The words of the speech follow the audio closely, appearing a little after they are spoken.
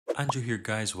Andrew here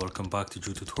guys, welcome back to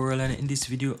Drew Tutorial, and in this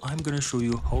video I'm going to show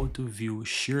you how to view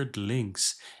shared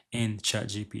links in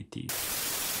ChatGPT.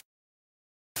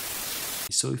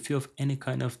 So if you have any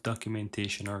kind of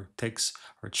documentation or text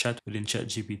or chat within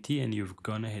ChatGPT and you've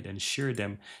gone ahead and shared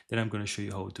them, then I'm going to show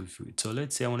you how to view it. So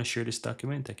let's say I want to share this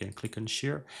document. I can click on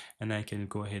share and I can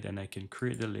go ahead and I can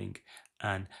create the link,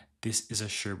 and this is a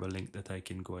shareable link that I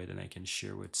can go ahead and I can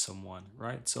share with someone,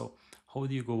 right? So how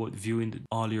do you go about viewing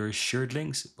all your shared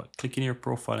links? But click in your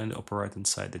profile in the upper right hand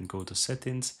side, then go to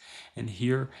settings, and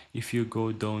here if you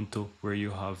go down to where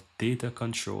you have data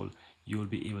control, you will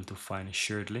be able to find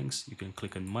shared links. You can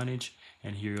click on manage,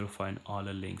 and here you'll find all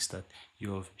the links that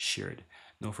you have shared.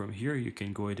 Now from here you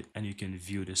can go ahead and you can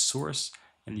view the source,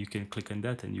 and you can click on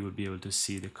that and you will be able to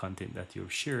see the content that you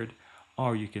have shared,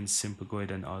 or you can simply go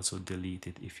ahead and also delete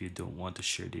it if you don't want to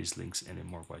share these links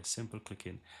anymore by simply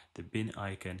clicking the bin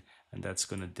icon, and that's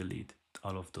going to delete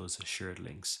all of those shared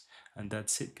links. And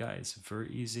that's it guys, very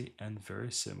easy and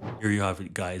very simple. Here you have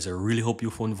it guys. I really hope you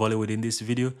found value within this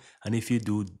video, and if you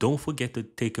do, don't forget to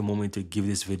take a moment to give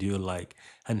this video a like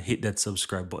and hit that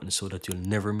subscribe button so that you'll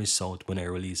never miss out when I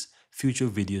release future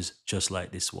videos just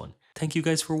like this one. Thank you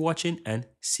guys for watching, and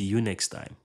see you next time.